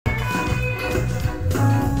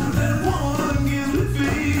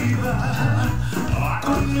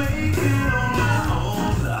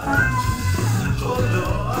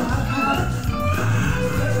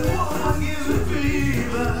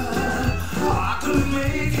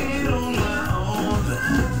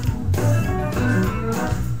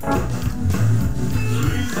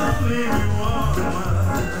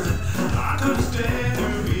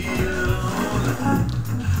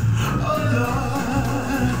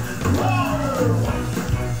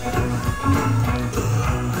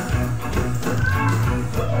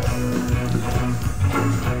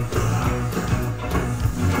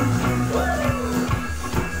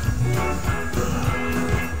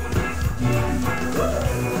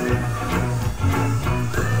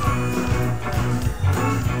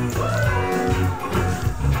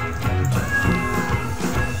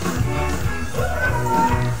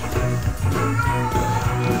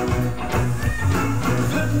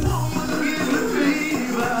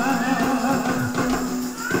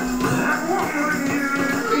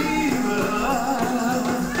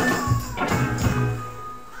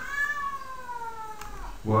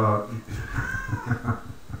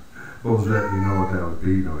What was that? You know what that was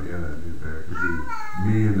beating on you? That could be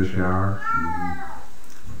me in the shower.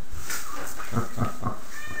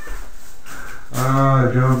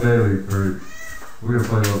 John Daly. We're gonna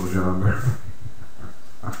play a little John Daly.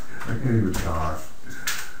 I can't even talk.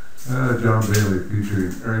 John Bailey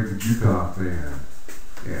featuring Eric the Jukoff Band.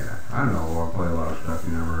 Yeah, I know I'll play a lot of stuff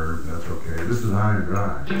you never heard, but that's okay. This is High and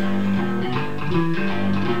Dry.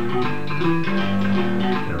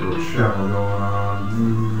 Got a little shuffle going on.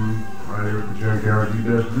 Right here at the Junkyard, you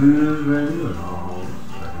best blues, baby, and all the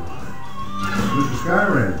second line. Mr. Sky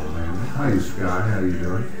Randall, man. How you, Sky? How you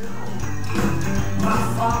doing? My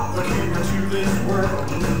father came into this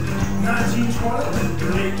world 1920,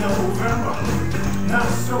 late November. Not a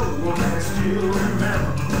soul can still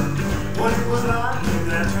remember what it was like in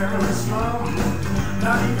that tenement slum.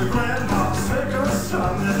 Not even grandma's second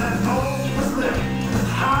son, and that home was left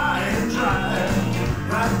high and dry,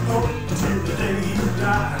 right up until the day he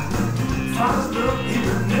died. Father's love he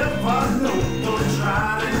would never know, though he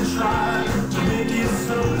tried and tried to make it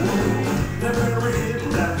so. They buried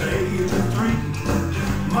him at the age of 3.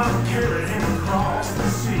 Mom carried him across the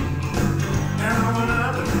sea. Down an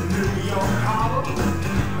island in New York Harbor,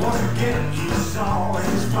 once again he saw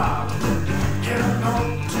his father. Headed on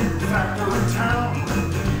to the factory town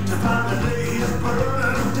to find the day he's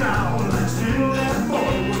burned down. Still that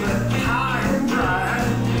boy was left high and dry,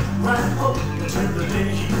 right up until the day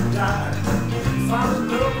he died. Father's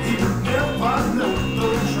love he would never know,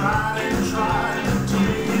 though he tried and tried to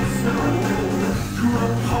make it so. Grew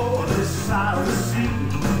up poor this side of the sea,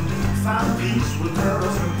 found peace with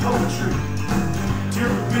girls and poetry,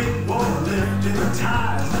 till the big war lifted the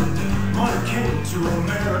tides. Money came to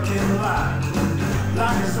American life.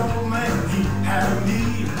 Like his old man, he had a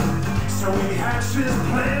need, so he hatched his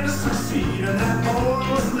plan to succeed. And that boy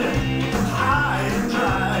was left high and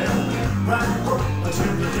dry, right up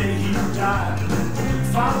until the day he died.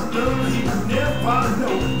 Father's love he would never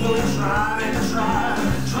know, though he tried and tried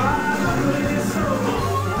to make it so.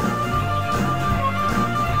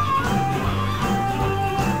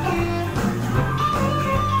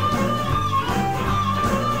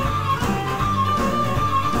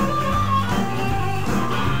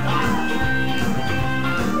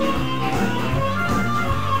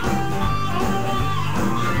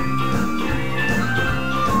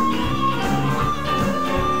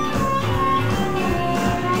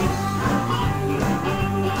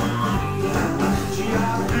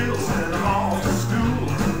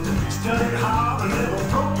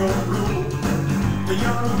 The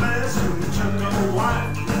young man soon took a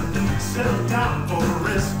wife, settled down for the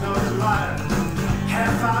rest of his life.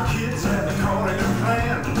 Had 5 kids and according to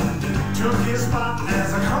plan, took his spot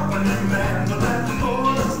as a company man. But that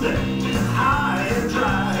boy was left high and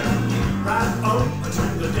dry, right up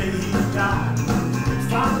until the day he died.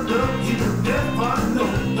 Father love he would never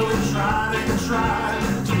know, though he tried and tried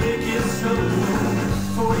to make it so.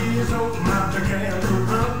 4 years old, mouth began to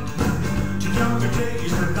run to younger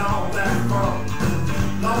days and all that fun.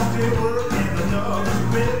 Lost his work and another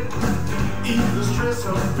bit, even the stress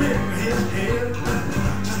of bitten his head.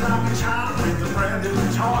 Just like a child with a brand new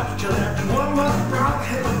toy, till that 1 month brought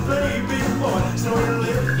him a baby boy. So he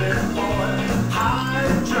lived that boy high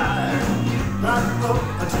and dry, right up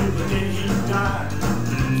until the day he died.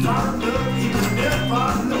 Father love he would never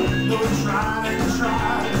know, though he tried and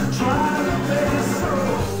tried to make it so.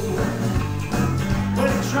 But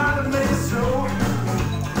he tried to make it so.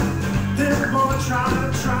 This boy tried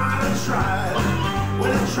to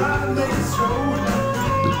when he tried to make it so,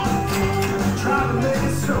 tried to make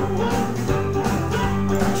it so,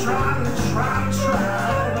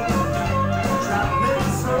 tried to make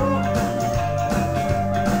it so.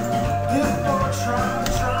 This boy tried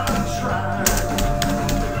to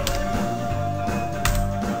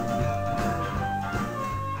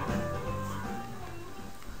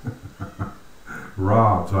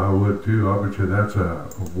Rob, so I would too. I bet you that's a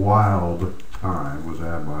wild time was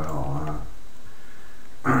had by all, huh?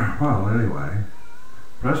 Well, anyway,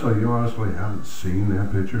 Presley, you honestly haven't seen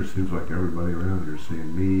that picture? Seems like everybody around here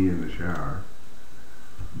seeing me in the shower.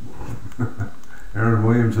 Aaron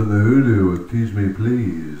Williams and the Hoodoo with Tease Me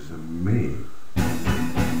Please and me.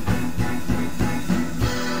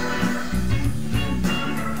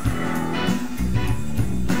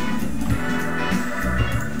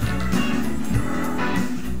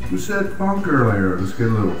 Who said funk earlier? Let's get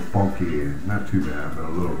a little funky. Not too bad, but a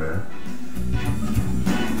little bit.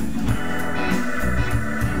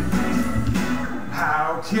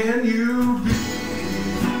 How can you be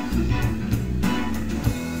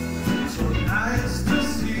so nice to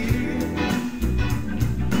see?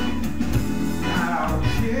 How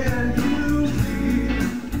can you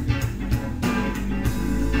be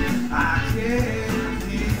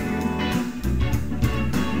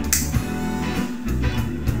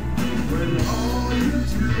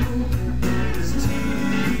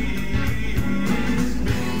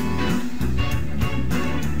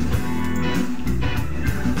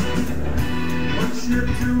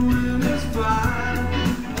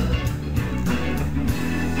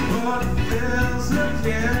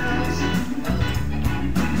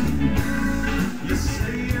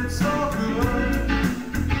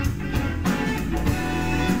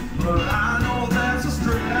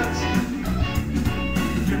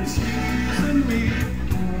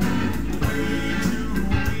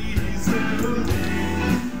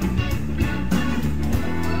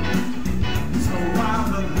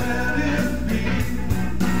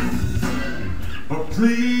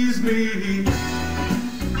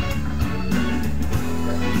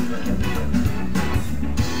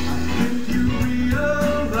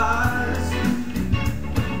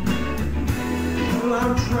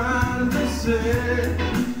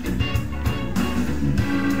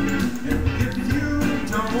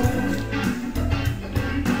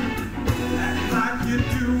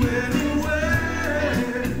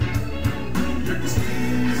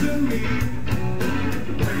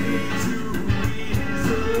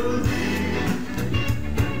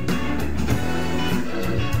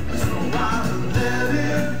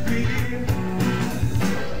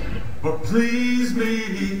please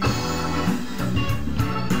me.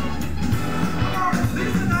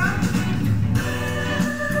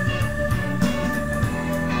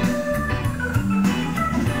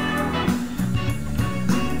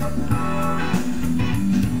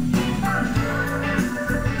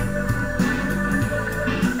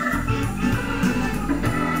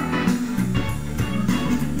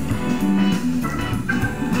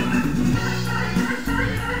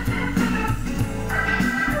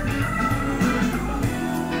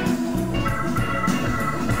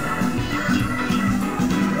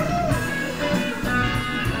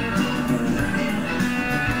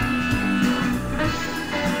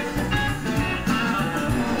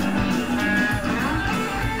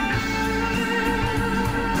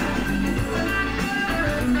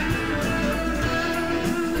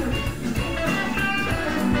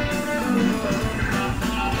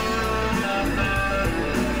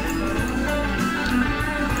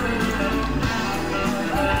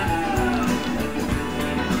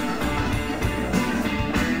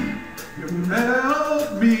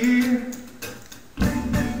 Help me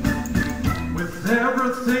with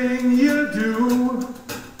everything you do,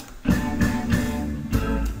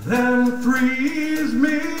 then freeze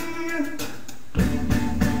me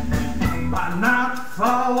by not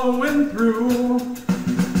following through.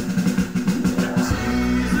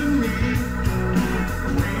 Teasing me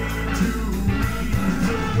way too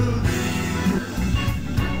easily,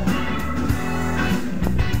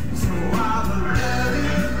 so I'll let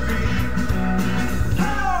it be.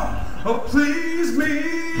 Oh, please me.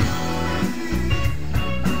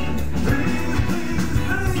 Please, please,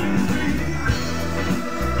 please me.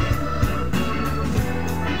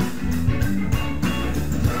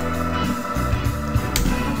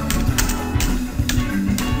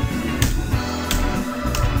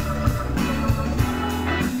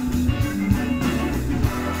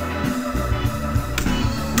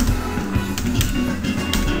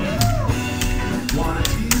 Wanna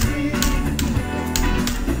tease me?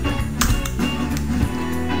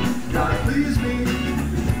 Gotta please me.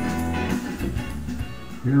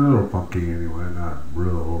 You're a little funky anyway, not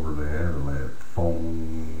real over the head of that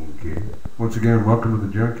funky. Once again, welcome to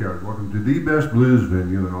the Junkyard. Welcome to the best blues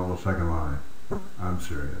venue in all of Second Life. I'm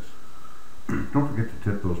serious. Don't forget to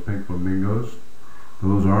tip those pink flamingos.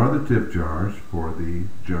 Those are the tip jars for the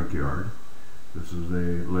Junkyard. This is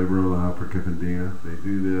a labor of love for Kip and Dina. They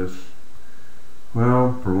do this,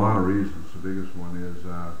 well, for a lot of reasons. The biggest one is,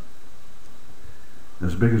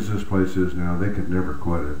 as big as this place is now, they could never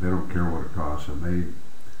quit it. They don't care what it costs them. They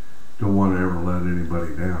don't want to ever let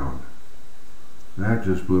anybody down. That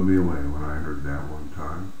just blew me away when I heard that one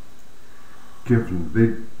time. Kip,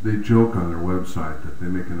 they joke on their website that they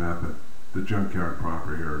make an up at the Junkyard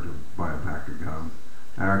proper here to buy a pack of gum.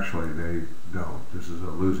 Actually, they don't. This is a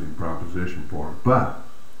losing proposition for them. But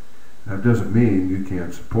that doesn't mean you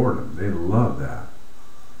can't support them. They love that.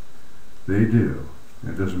 They do.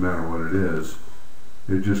 It doesn't matter what it is.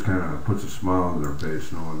 It just kind of puts a smile on their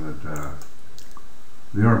face knowing that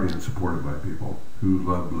they are being supported by people who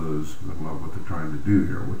love blues and love what they're trying to do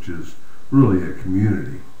here, which is really a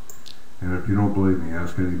community. And if you don't believe me,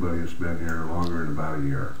 ask anybody who's been here longer than about a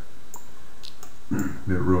year. It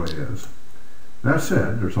really is. That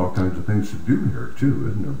said, there's all kinds of things to do here too,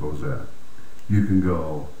 isn't there, Bozette? You can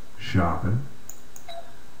go shopping.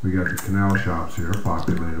 We got the canal shops here,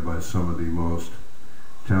 populated by some of the most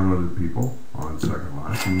talented people on Second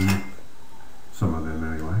Life, some of them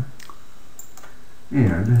anyway.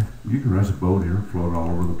 And you can rent a boat here, float all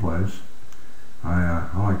over the place. I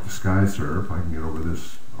like to sky surf. I can get over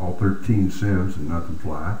this, all 13 sims and nothing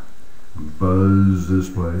flat. Buzz this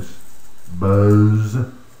place. Buzz.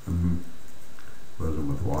 Buzz them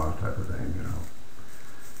with water type of thing, you know.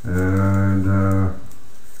 And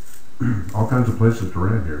all kinds of places to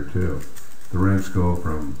rent here too. The rents go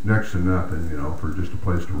from next to nothing, you know, for just a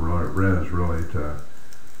place to res really to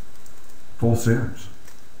full sims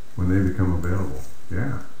when they become available.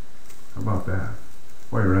 Yeah, how about that?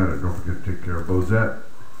 While you're at it, don't forget to take care of Bozette,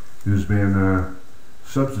 who's been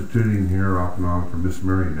substituting here off and on for Miss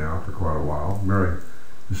Mary now for quite a while. Mary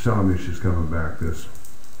is telling me she's coming back this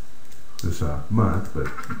month, but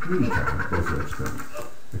meantime, Bozette's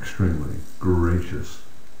been extremely gracious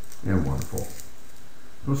and wonderful.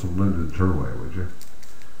 Throw some Linden's her way, would you?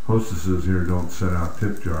 Hostesses here don't set out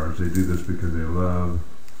tip jars. They do this because they love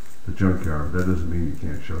the Junkyard. That doesn't mean you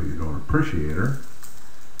can't show you don't appreciate her.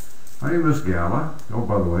 Hi, Miss Gala. Oh,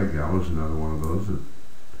 by the way, Gala's another one of those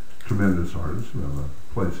tremendous artists who have a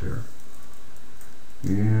place here.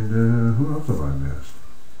 And who else have I missed?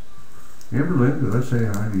 Amberlynn, did I say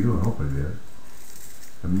hi to you? I hope I did.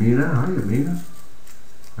 Amina, hi Amina.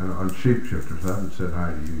 And on Shapeshifters, I haven't said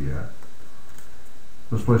hi to you yet.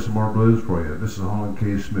 Let's play some more blues for you. This is Holland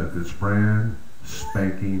K. Smith. It's brand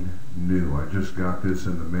spanking new. I just got this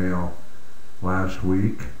in the mail last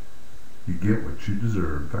week. You get what you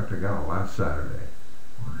deserve. In fact, I got it last Saturday.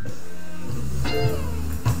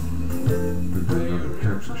 We're doing another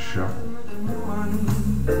Texas shuffle.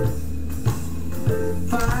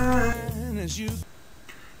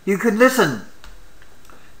 You can listen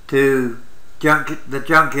to the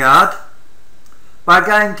Junkyard by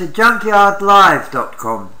going to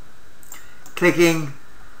junkyardlive.com, clicking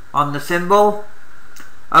on the symbol,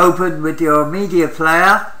 open with your media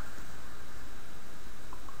player,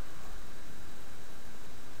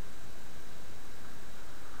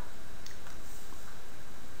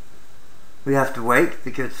 we have to wait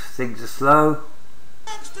because things are slow.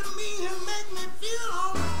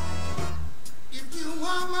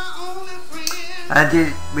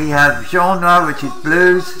 And we have genre, which is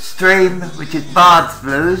blues, stream, which is Bard's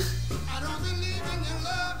blues,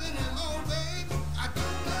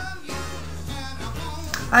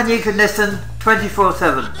 and you can listen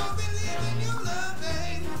 24/7.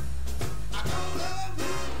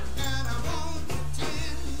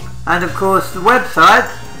 And of course the website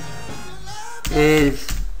is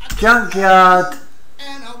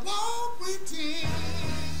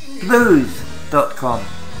junkyardblues.com.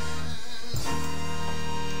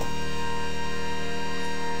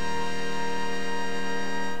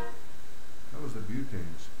 That was the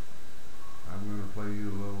Butanes. I'm going to play you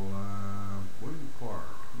a little William Clark.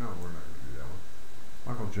 No, we're not going to do that one.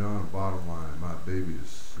 Michael John, Bottom Line. My baby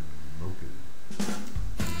is smoking.